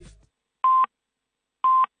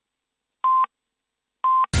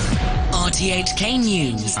RTHK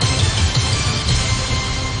News.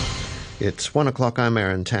 It's 1 o'clock. I'm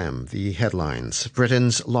Aaron Tam. The headlines.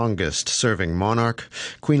 Britain's longest-serving monarch,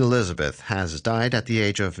 Queen Elizabeth, has died at the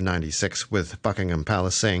age of 96, with Buckingham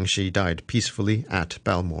Palace saying she died peacefully at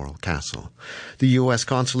Balmoral Castle. The U.S.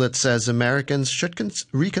 consulate says Americans should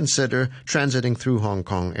reconsider transiting through Hong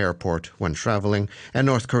Kong airport when traveling, and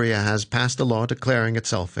North Korea has passed a law declaring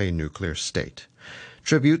itself a nuclear state.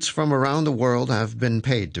 Tributes from around the world have been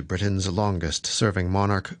paid to Britain's longest-serving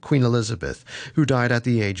monarch, Queen Elizabeth, who died at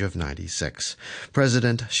the age of 96.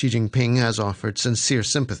 President Xi Jinping has offered sincere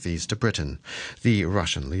sympathies to Britain. The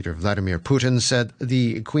Russian leader Vladimir Putin said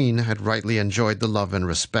the Queen had rightly enjoyed the love and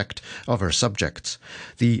respect of her subjects.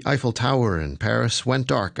 The Eiffel Tower in Paris went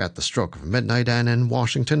dark at the stroke of midnight, and in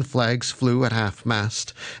Washington, flags flew at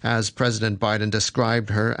half-mast as President Biden described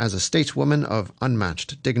her as a stateswoman of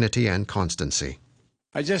unmatched dignity and constancy.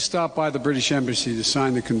 I just stopped by the British Embassy to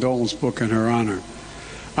sign the condolence book in her honor.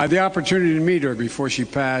 I had the opportunity to meet her before she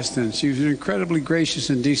passed, and she was an incredibly gracious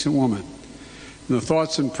and decent woman. And the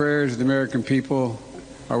thoughts and prayers of the American people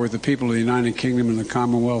are with the people of the United Kingdom and the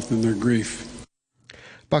Commonwealth in their grief.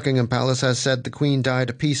 Buckingham Palace has said the Queen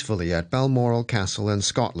died peacefully at Balmoral Castle in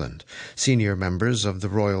Scotland. Senior members of the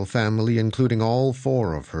royal family, including all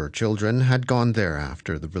 4 of her children, had gone there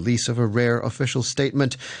after the release of a rare official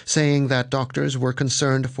statement saying that doctors were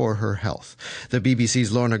concerned for her health. The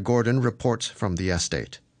BBC's Lorna Gordon reports from the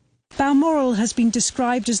estate. Balmoral has been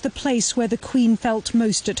described as the place where the Queen felt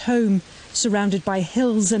most at home. Surrounded by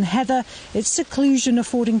hills and heather, its seclusion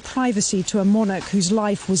affording privacy to a monarch whose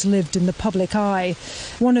life was lived in the public eye.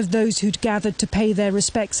 One of those who'd gathered to pay their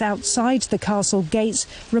respects outside the castle gates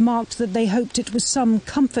remarked that they hoped it was some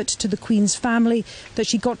comfort to the Queen's family that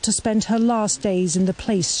she got to spend her last days in the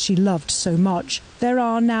place she loved so much. There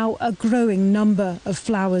are now a growing number of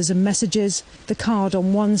flowers and messages. The card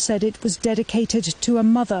on one said it was dedicated to a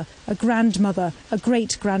mother, a grandmother, a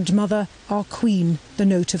great-grandmother, our Queen. The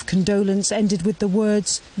note of condolence ended with the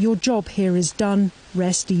words, "Your job here is done.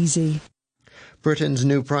 Rest easy." Britain's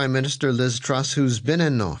new Prime Minister Liz Truss, who's been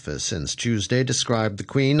in office since Tuesday, described the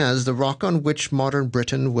Queen as the rock on which modern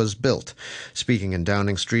Britain was built. Speaking in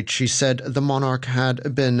Downing Street, she said the monarch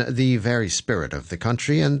had been the very spirit of the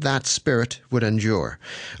country, and that spirit would endure.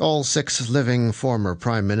 All 6 living former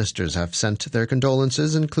Prime Ministers have sent their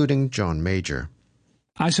condolences, including John Major.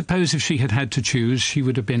 I suppose if she had had to choose, she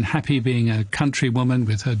would have been happy being a country woman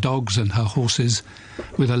with her dogs and her horses,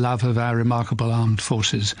 with a love of our remarkable armed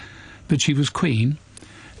forces. But she was Queen,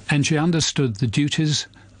 and she understood the duties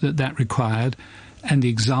that required and the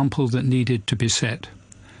example that needed to be set.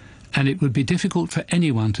 And it would be difficult for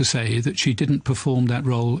anyone to say that she didn't perform that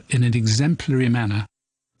role in an exemplary manner.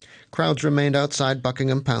 Crowds remained outside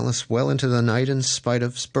Buckingham Palace well into the night in spite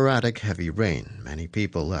of sporadic heavy rain. Many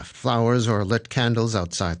people left flowers or lit candles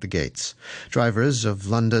outside the gates. Drivers of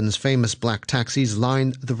London's famous black taxis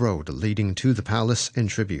lined the road leading to the palace in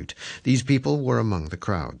tribute. These people were among the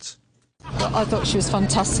crowds. I thought she was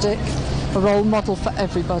fantastic, a role model for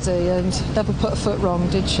everybody, and never put a foot wrong,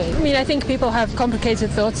 did she? I mean, I think people have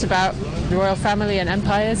complicated thoughts about the royal family and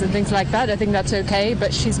empires and things like that. I think that's okay,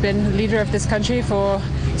 but she's been leader of this country for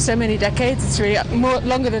so many decades. It's really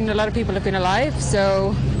longer than a lot of people have been alive,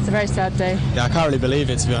 so it's a very sad day. Yeah, I can't really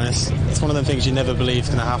believe it, to be honest. It's one of them things you never believe is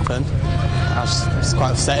going to happen. It's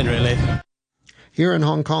quite upsetting, really. Here in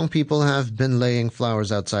Hong Kong, people have been laying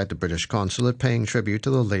flowers outside the British consulate, paying tribute to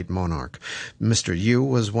the late monarch. Mr. Yu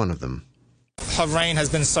was one of them. Her reign has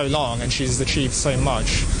been so long and she's achieved so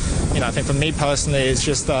much. I think for me personally, it's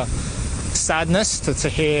just a sadness to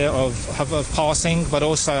hear of her passing, but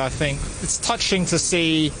also I think it's touching to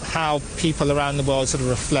see how people around the world sort of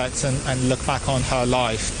reflect and look back on her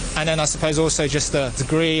life. And then I suppose also just the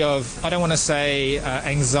degree of, I don't want to say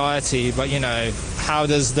anxiety, but how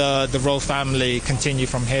does the royal family continue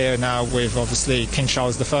from here now with obviously King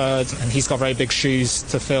Charles III, and he's got very big shoes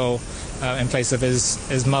to fill in place of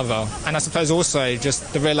his mother. And I suppose also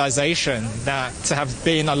just the realization that to have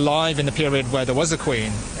been alive in the period where there was a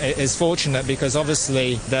queen is fortunate, because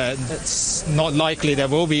obviously it's not likely there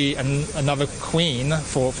will be another queen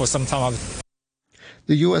for some time.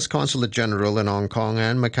 The U.S. Consulate General in Hong Kong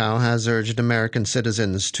and Macau has urged American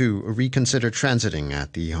citizens to reconsider transiting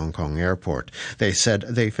at the Hong Kong airport. They said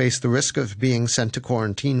they face the risk of being sent to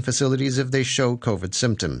quarantine facilities if they show COVID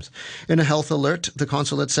symptoms. In a health alert, the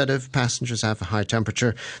consulate said if passengers have a high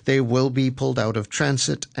temperature, they will be pulled out of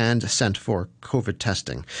transit and sent for COVID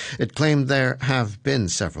testing. It claimed there have been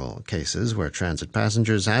several cases where transit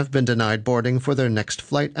passengers have been denied boarding for their next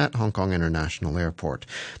flight at Hong Kong International Airport.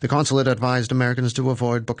 The consulate advised Americans to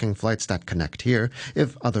avoid booking flights that connect here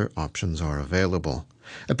if other options are available.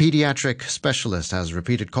 A pediatric specialist has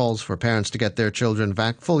repeated calls for parents to get their children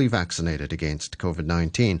fully vaccinated against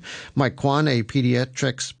COVID-19. Mike Kwan, a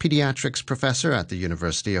pediatrics professor at the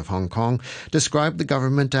University of Hong Kong, described the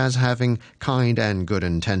government as having kind and good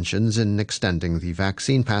intentions in extending the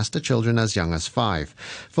vaccine pass to children as young as 5.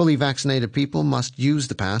 Fully vaccinated people must use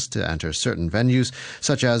the pass to enter certain venues,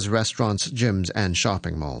 such as restaurants, gyms, and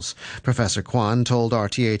shopping malls. Professor Kwan told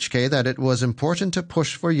RTHK that it was important to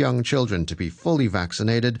push for young children to be fully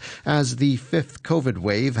vaccinated, as the 5th COVID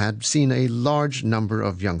wave had seen a large number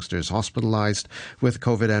of youngsters hospitalized with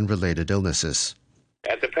COVID and related illnesses.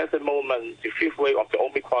 At the present moment, the 5th wave of the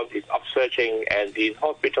Omicron is upsurging, and in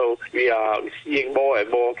hospital, we are seeing more and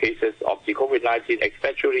more cases of the COVID-19,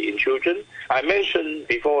 especially in children. I mentioned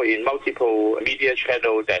before in multiple media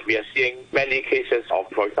channels that we are seeing many cases of,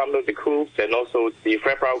 for example, the croups and also the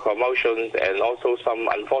febrile convulsions, and also some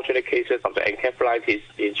unfortunate cases of the encephalitis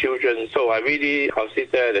in children. So I really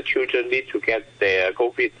consider the children need to get their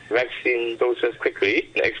COVID vaccine doses quickly,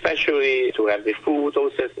 especially to have the full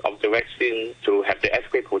doses of the vaccine to have the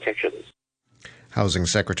adequate protection. Housing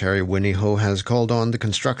Secretary Winnie Ho has called on the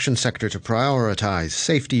construction sector to prioritize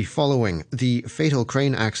safety following the fatal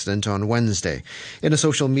crane accident on Wednesday. In a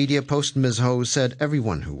social media post, Ms. Ho said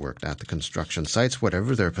everyone who worked at the construction sites,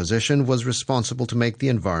 whatever their position, was responsible to make the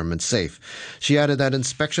environment safe. She added that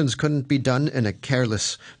inspections couldn't be done in a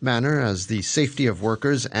careless manner, as the safety of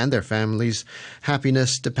workers and their families'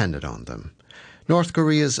 happiness depended on them. North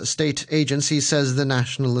Korea's state agency says the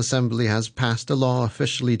National Assembly has passed a law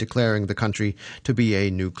officially declaring the country to be a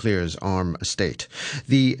nuclear-armed state.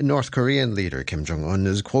 The North Korean leader, Kim Jong-un,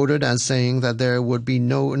 is quoted as saying that there would be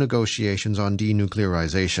no negotiations on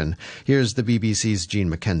denuclearization. Here's the BBC's Jean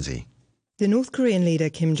Mackenzie. The North Korean leader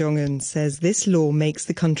Kim Jong-un says this law makes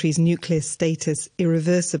the country's nuclear status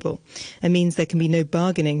irreversible and means there can be no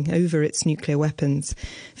bargaining over its nuclear weapons.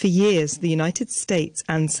 For years, the United States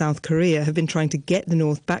and South Korea have been trying to get the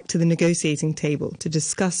North back to the negotiating table to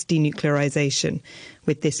discuss denuclearization.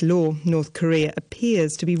 With this law, North Korea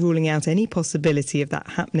appears to be ruling out any possibility of that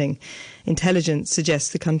happening. Intelligence suggests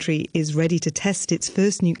the country is ready to test its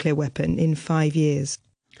first nuclear weapon in 5 years.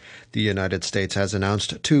 The United States has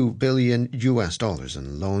announced $2 billion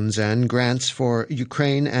in loans and grants for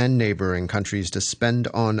Ukraine and neighboring countries to spend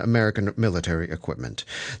on American military equipment.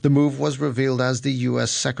 The move was revealed as the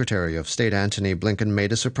U.S. Secretary of State Antony Blinken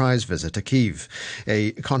made a surprise visit to Kyiv.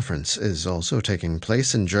 A conference is also taking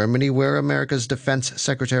place in Germany, where America's Defense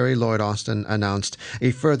Secretary Lloyd Austin announced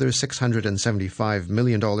a further $675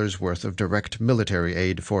 million worth of direct military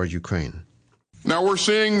aid for Ukraine. Now we're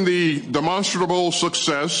seeing the demonstrable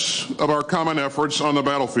success of our common efforts on the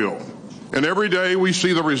battlefield. And every day we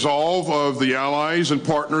see the resolve of the allies and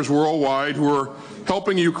partners worldwide who are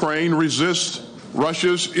helping Ukraine resist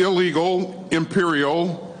Russia's illegal,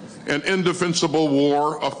 imperial, and indefensible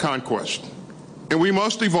war of conquest. And we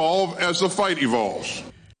must evolve as the fight evolves.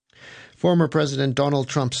 Former President Donald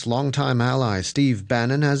Trump's longtime ally, Steve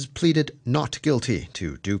Bannon, has pleaded not guilty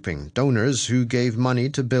to duping donors who gave money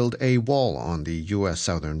to build a wall on the U.S.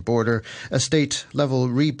 southern border, a state-level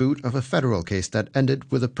reboot of a federal case that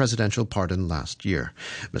ended with a presidential pardon last year.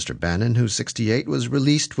 Mr. Bannon, who's 68, was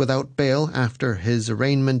released without bail after his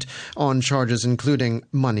arraignment on charges including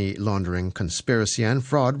money laundering, conspiracy, and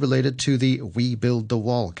fraud related to the We Build the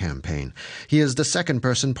Wall campaign. He is the second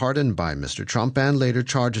person pardoned by Mr. Trump and later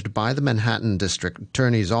charged by the Manhattan District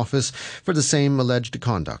Attorney's Office for the same alleged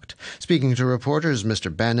conduct. Speaking to reporters,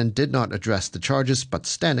 Mr. Bannon did not address the charges, but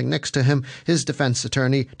standing next to him, his defense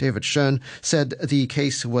attorney, David Schoen, said the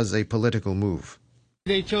case was a political move.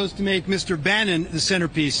 They chose to make Mr. Bannon the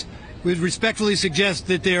centerpiece. We would respectfully suggest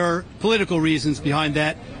that there are political reasons behind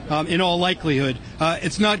that, in all likelihood.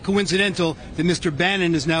 It's not coincidental that Mr.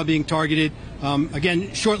 Bannon is now being targeted,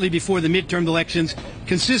 again, shortly before the midterm elections,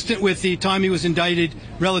 consistent with the time he was indicted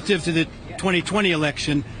relative to the 2020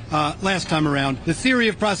 election last time around. The theory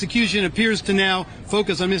of prosecution appears to now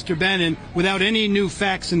focus on Mr. Bannon without any new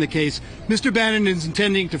facts in the case. Mr. Bannon is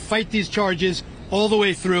intending to fight these charges all the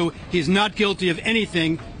way through. He is not guilty of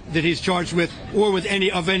anything that he's charged with or with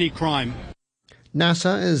any crime.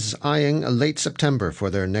 NASA is eyeing late September for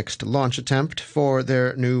their next launch attempt for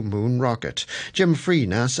their new moon rocket. Jim Free,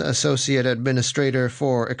 NASA Associate Administrator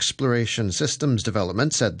for Exploration Systems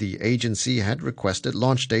Development, said the agency had requested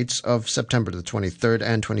launch dates of September the 23rd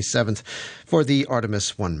and 27th for the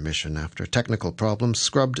Artemis 1 mission after technical problems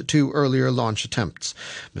scrubbed 2 earlier launch attempts.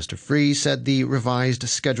 Mr. Free said the revised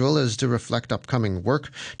schedule is to reflect upcoming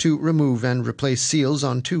work to remove and replace seals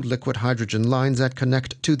on 2 liquid hydrogen lines that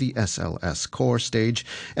connect to the SLS core stage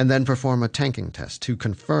and then perform a tanking test to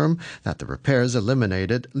confirm that the repairs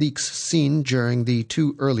eliminated leaks seen during the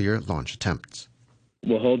 2 earlier launch attempts.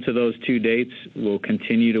 We'll hold to those 2 dates. We'll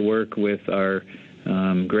continue to work with our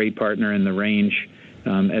great partner in the range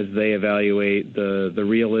as they evaluate the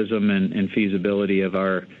realism and feasibility of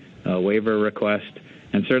our waiver request.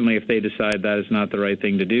 And certainly if they decide that is not the right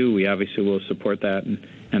thing to do, we obviously will support that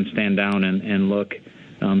and stand down and look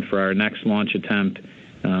for our next launch attempt.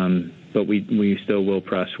 But we still will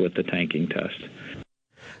press with the tanking test.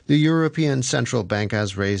 The European Central Bank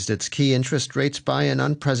has raised its key interest rates by an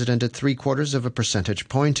unprecedented 0.75 percentage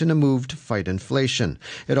point in a move to fight inflation.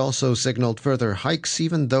 It also signaled further hikes,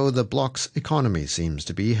 even though the bloc's economy seems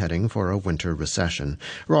to be heading for a winter recession.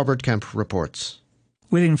 Robert Kemp reports.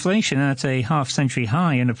 With inflation at a half-century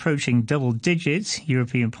high and approaching double digits,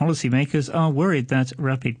 European policymakers are worried that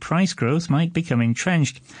rapid price growth might become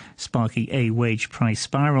entrenched, sparking a wage price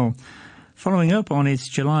spiral. Following up on its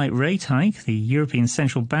July rate hike, the European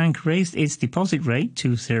Central Bank raised its deposit rate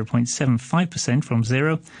to 0.75% from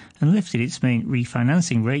 0 and lifted its main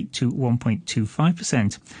refinancing rate to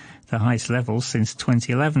 1.25%, the highest level since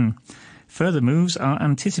 2011. Further moves are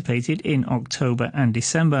anticipated in October and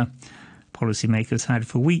December. Policymakers had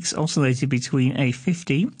for weeks oscillated between a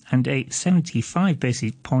 50 and a 75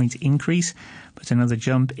 basis point increase, but another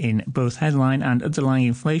jump in both headline and underlying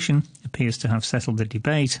inflation appears to have settled the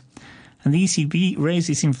debate. And the ECB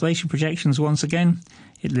raised its inflation projections once again.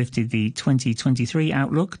 It lifted the 2023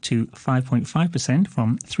 outlook to 5.5%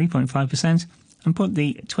 from 3.5% and put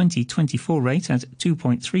the 2024 rate at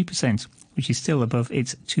 2.3%, which is still above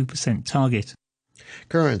its 2% target.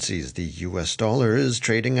 Currencies. The US dollar is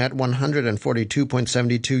trading at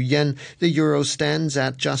 142.72 yen. The euro stands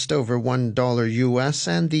at just over $1 US,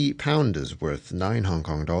 and the pound is worth 9 Hong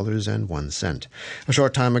Kong dollars and 1 cent. A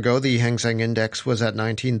short time ago, the Hang Seng Index was at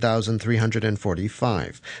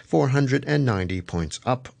 19,345, 490 points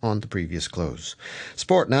up on the previous close.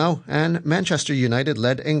 Sport now, and Manchester United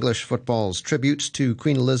led English football's tribute to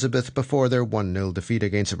Queen Elizabeth before their 1-0 defeat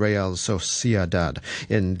against Real Sociedad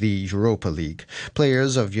in the Europa League.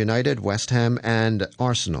 Players of United, West Ham and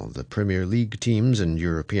Arsenal, the Premier League teams in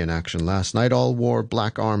European action last night, all wore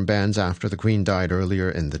black armbands after the Queen died earlier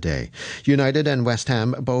in the day. United and West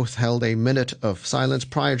Ham both held a minute of silence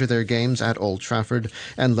prior to their games at Old Trafford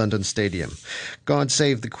and London Stadium. God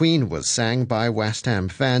Save the Queen was sang by West Ham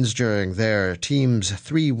fans during their team's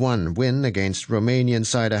 3-1 win against Romanian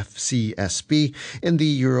side FCSB in the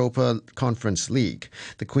Europa Conference League.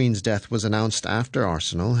 The Queen's death was announced after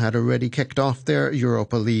Arsenal had already kicked off their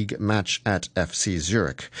Europa League match at FC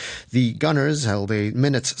Zurich. The Gunners held a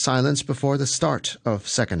minute's silence before the start of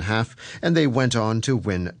second half, and they went on to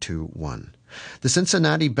win 2-1. The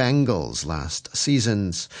Cincinnati Bengals, last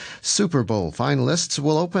season's Super Bowl finalists,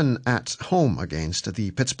 will open at home against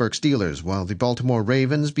the Pittsburgh Steelers, while the Baltimore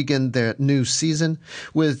Ravens begin their new season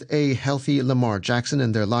with a healthy Lamar Jackson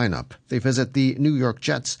in their lineup. They visit the New York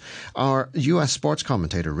Jets. Our U.S. sports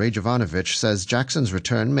commentator Ray Jovanovich says Jackson's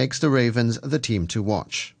return makes the Ravens the team to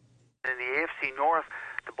watch. In the AFC North,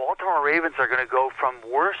 the Baltimore Ravens are going to go from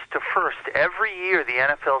worst to first. Every year the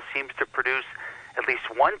NFL seems to produce at least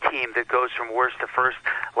one team that goes from worst to first.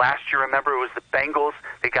 Last year, remember, it was the Bengals.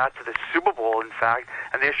 They got to the Super Bowl, in fact.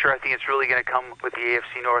 And this year, I think it's really going to come with the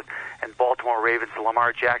AFC North and Baltimore Ravens.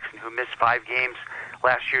 Lamar Jackson, who missed 5 games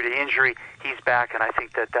last year to injury, he's back, and I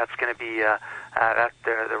think that's going to be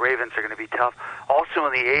the Ravens are going to be tough. Also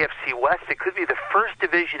in the AFC West, it could be the first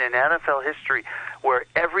division in NFL history where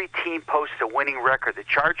every team posts a winning record. The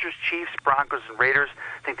Chargers, Chiefs, Broncos, and Raiders,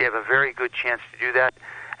 I think they have a very good chance to do that.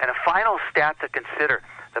 And a final stat to consider,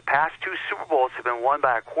 the past 2 Super Bowls have been won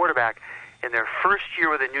by a quarterback in their first year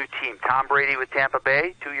with a new team. Tom Brady with Tampa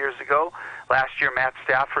Bay 2 years ago. Last year, Matt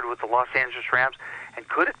Stafford with the Los Angeles Rams. And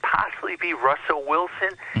could it possibly be Russell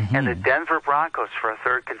Wilson and the Denver Broncos for a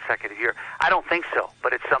 3rd consecutive year? I don't think so,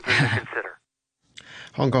 but it's something to consider.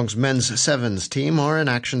 Hong Kong's men's sevens team are in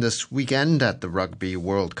action this weekend at the Rugby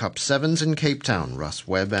World Cup Sevens in Cape Town. Russ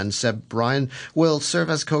Webb and Seb Bryan will serve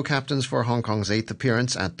as co-captains for Hong Kong's 8th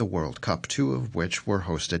appearance at the World Cup, 2 of which were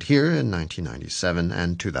hosted here in 1997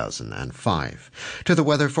 and 2005. To the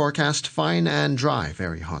weather forecast, fine and dry,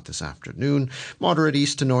 very hot this afternoon, moderate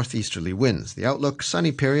east to northeasterly winds. The outlook,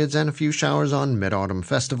 sunny periods and a few showers on Mid-Autumn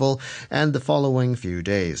Festival and the following few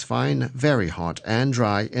days. Fine, very hot and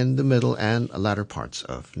dry in the middle and latter parts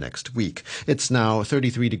days of next week. It's now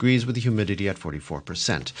 33 degrees with the humidity at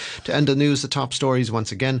 44%. To end the news, the top stories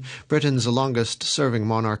once again. Britain's longest-serving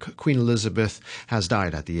monarch, Queen Elizabeth, has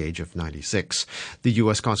died at the age of 96. The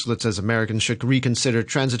U.S. consulate says Americans should reconsider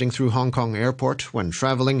transiting through Hong Kong airport when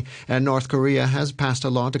traveling, and North Korea has passed a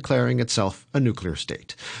law declaring itself a nuclear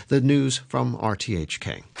state. The news from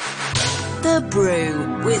RTHK. The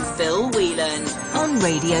Brew with Phil Whelan on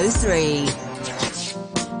Radio 3.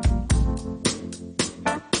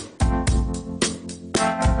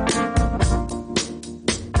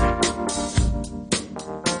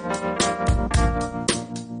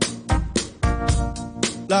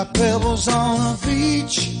 Like pebbles on a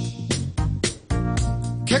beach,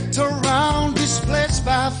 kicked around, displaced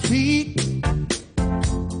by feet.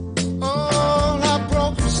 Oh, like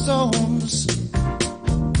broken stones,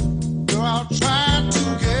 you're out trying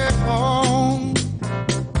to get home.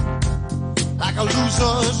 Like a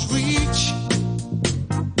loser's reach,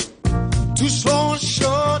 too slow and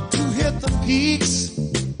short to hit the peaks.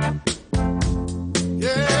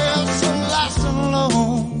 Yeah, so lost and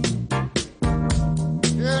alone,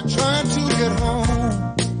 yeah, trying to get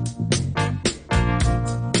home.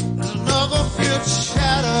 There's another bit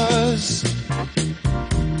shatters,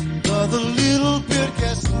 but the little bit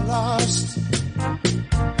gets lost.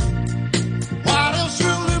 What else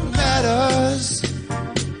really matters?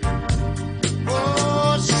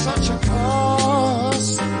 Oh, it's such a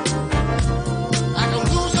cost. Like a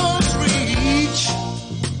loser's reach,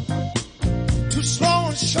 too slow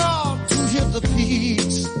and short to hit the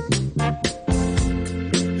peaks.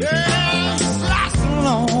 Yeah, it's lost and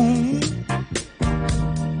alone.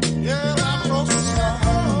 Yeah, I'm broken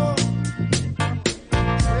stone. Yeah,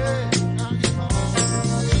 I get home.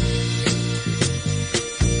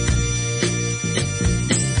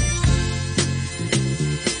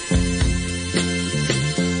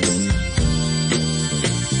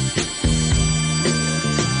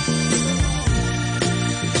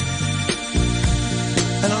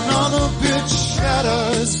 And another bit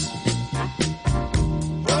shatters.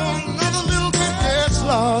 Oh, another little bit gets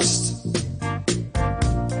lost.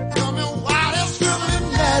 Tell me what else really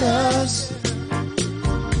matters.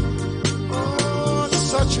 Oh, it's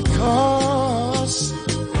such a cost.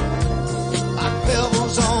 Like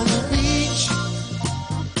pebbles on the beach,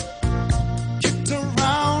 kicked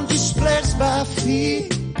around, displaced by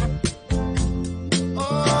feet.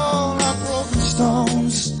 Oh, like broken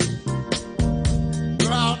stones,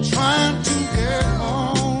 you're out trying to get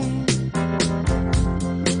home.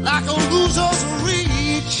 Like a loser's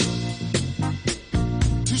reach,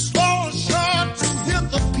 too slow and short to hit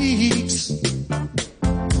the peaks.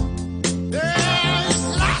 Yeah, it's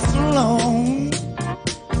lost and alone.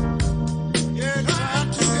 Yeah, trying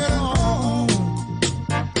to get home.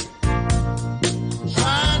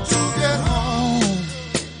 Trying to get home.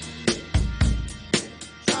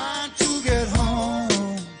 Trying to get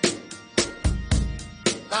home.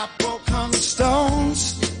 Like broken stones.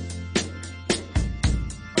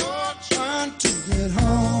 Oh, trying to get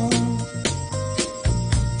home.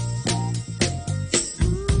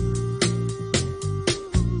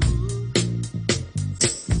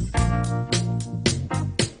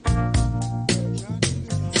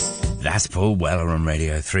 That's Paul Weller on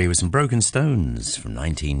Radio 3 with some Broken Stones from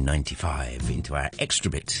 1995 into our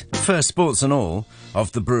extra bit. First sports and all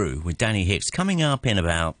of The Brew with Danny Hicks coming up in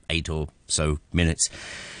about 8 or so minutes.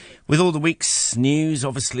 With all the week's news,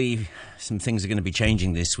 obviously some things are going to be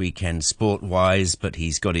changing this weekend sport-wise, but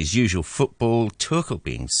he's got his usual football. Tuchel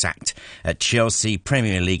being sacked at Chelsea,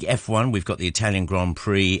 Premier League, F1. We've got the Italian Grand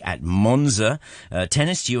Prix at Monza.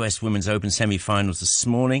 Tennis, US Women's Open semi-finals this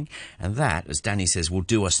morning. And that, as Danny says, will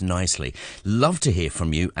do us nicely. Love to hear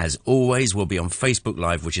from you. As always, we'll be on Facebook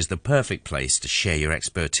Live, which is the perfect place to share your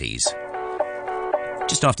expertise.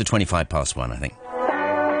 Just after 1:25, I think.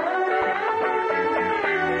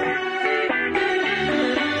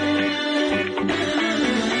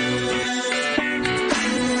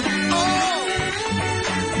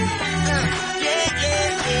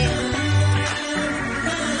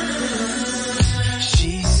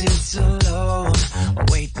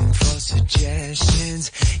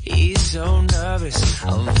 He's so nervous,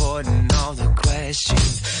 avoiding all the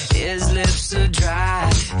questions. His lips are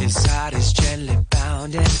dry, his heart is gently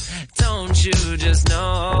pounding. Don't you just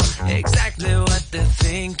know exactly what they're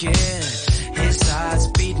thinking? His heart's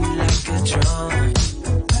beating like a drum.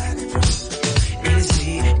 Is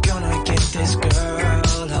he gonna get this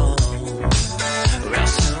girl home? Real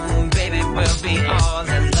soon, baby, we'll be all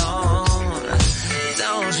alone.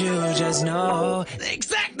 Don't you just know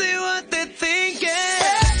exactly